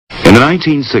In the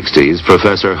 1960s,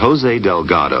 Professor Jose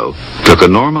Delgado took a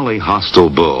normally hostile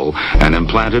bull and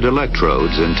implanted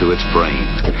electrodes into its brain,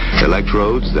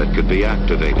 electrodes that could be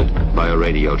activated by a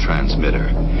radio transmitter.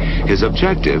 His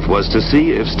objective was to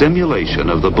see if stimulation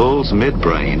of the bull's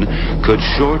midbrain could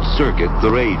short-circuit the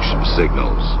rage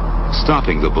signals,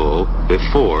 stopping the bull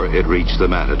before it reached the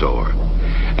matador.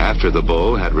 After the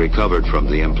bull had recovered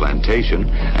from the implantation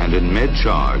and in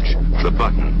mid-charge, the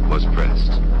button was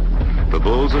pressed. The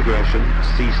bull's aggression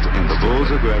ceased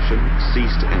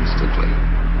instantly.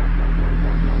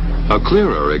 A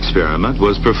clearer experiment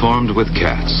was performed with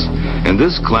cats. In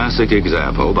this classic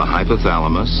example, the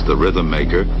hypothalamus, the rhythm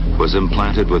maker, was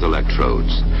implanted with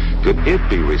electrodes. Could it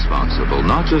be responsible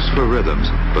not just for rhythms,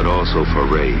 but also for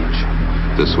rage?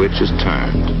 The switch is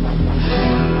turned.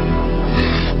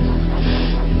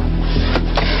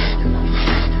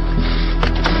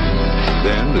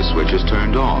 Then the switch is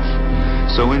turned off.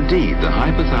 So indeed, the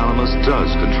hypothalamus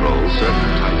does control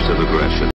certain types of aggression.